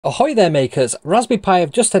Ahoy there makers, Raspberry Pi have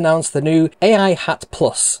just announced the new AI Hat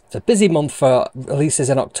Plus. It's a busy month for releases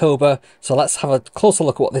in October, so let's have a closer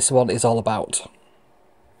look at what this one is all about.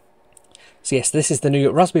 So yes, this is the new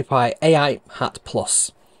Raspberry Pi AI Hat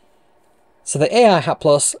Plus. So the AI Hat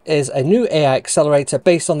Plus is a new AI accelerator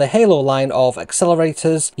based on the Halo line of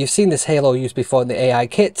accelerators. You've seen this Halo used before in the AI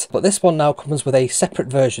kit, but this one now comes with a separate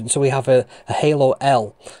version. So we have a Halo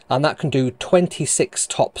L, and that can do 26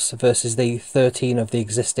 TOPS versus the 13 of the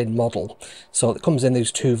existing model. So it comes in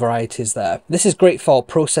these two varieties there. This is great for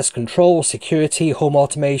process control, security, home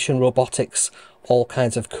automation, robotics, all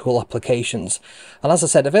kinds of cool applications. And as I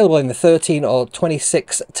said, available in the 13 or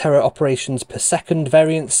 26 tera operations per second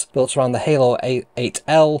variants built around the Halo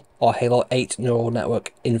 8L or Halo 8 neural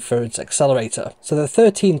network inference accelerator. So the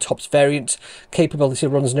 13 TOPS variant capability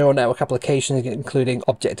runs neural network applications including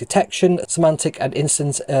object detection, semantic and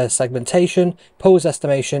instance segmentation, pose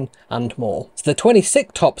estimation, and more. So the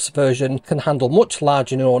 26 TOPS version can handle much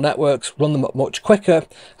larger neural networks, run them much quicker,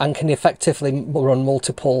 and can effectively run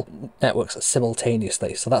multiple networks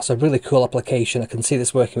simultaneously. So that's a really cool application. I can see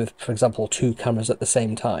this working with, for example, 2 cameras at the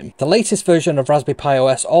same time. The latest version of Raspberry Pi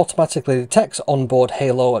OS automatically detects onboard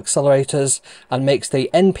Halo accelerators and makes the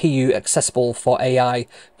NPU accessible for AI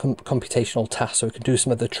computational tasks, so we can do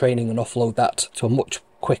some of the training and offload that to a much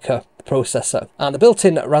quicker processor. And the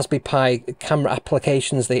built-in Raspberry Pi camera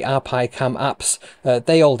applications, the RPi Cam apps,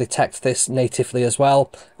 they all detect this natively as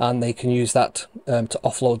well, and they can use that to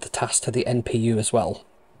offload the task to the NPU as well.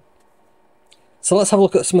 So let's have a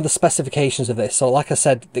look at some of the specifications of this. So like I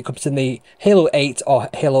said, it comes in the Halo 8 or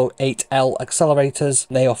Halo 8L accelerators.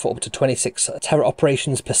 They offer up to 26 tera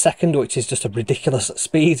operations per second, which is just a ridiculous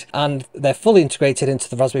speed. And they're fully integrated into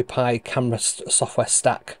the Raspberry Pi camera software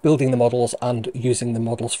stack, building the models and using the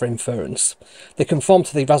models for inference. They conform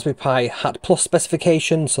to the Raspberry Pi Hat Plus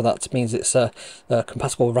specification, so that means it's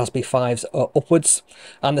compatible with Raspberry 5s upwards.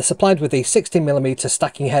 And they're supplied with the 16mm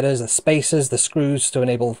stacking headers, the spacers, the screws to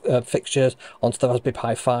enable fixtures onto the Raspberry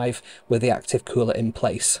Pi 5 with the active cooler in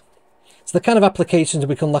place. So the kind of applications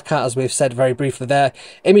we can look at, as we've said very briefly there,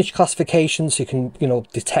 image classification, so you can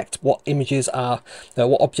detect what images are,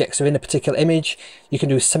 what objects are in a particular image. You can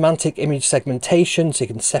do semantic image segmentation, so you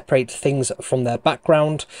can separate things from their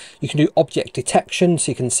background. You can do object detection,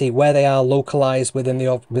 so you can see where they are localized within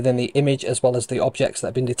the image as well as the objects that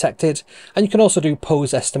have been detected. And you can also do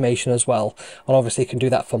pose estimation as well, and obviously you can do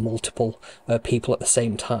that for multiple people at the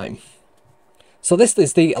same time. So this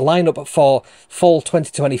is the lineup for fall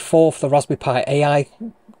 2024 for the Raspberry Pi AI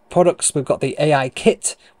products. We've got the AI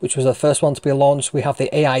kit, which was the first one to be launched. We have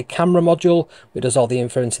the AI camera module, which does all the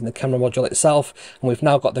inference in the camera module itself. And we've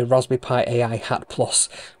now got the Raspberry Pi AI Hat Plus,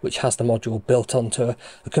 which has the module built onto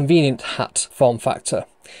a convenient hat form factor.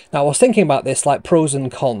 Now I was thinking about this, like pros and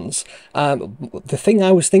cons. The thing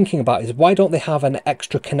I was thinking about is, why don't they have an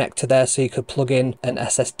extra connector there so you could plug in an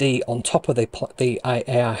SSD on top of the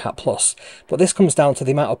AI Hat Plus? But this comes down to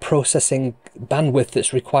the amount of processing bandwidth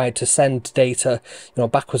that's required to send data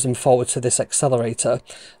backwards and forwards to this accelerator,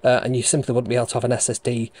 and you simply wouldn't be able to have an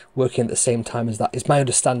SSD working at the same time as that, is my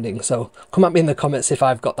understanding. So come at me in the comments if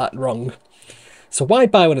I've got that wrong. So why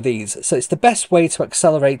buy one of these? So it's the best way to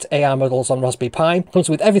accelerate AI models on Raspberry Pi. It comes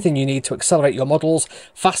with everything you need to accelerate your models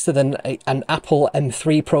faster than an Apple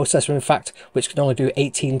M3 processor, in fact, which can only do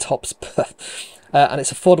 18 TOPS per. And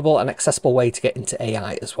it's affordable and accessible way to get into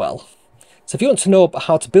AI as well. So if you want to know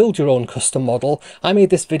how to build your own custom model, I made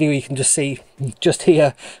this video you can just see just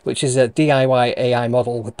here, which is a DIY AI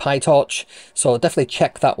model with PyTorch. So definitely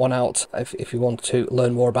check that one out if you want to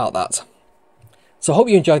learn more about that. So I hope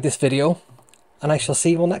you enjoyed this video, and I shall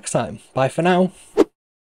see you all next time. Bye for now.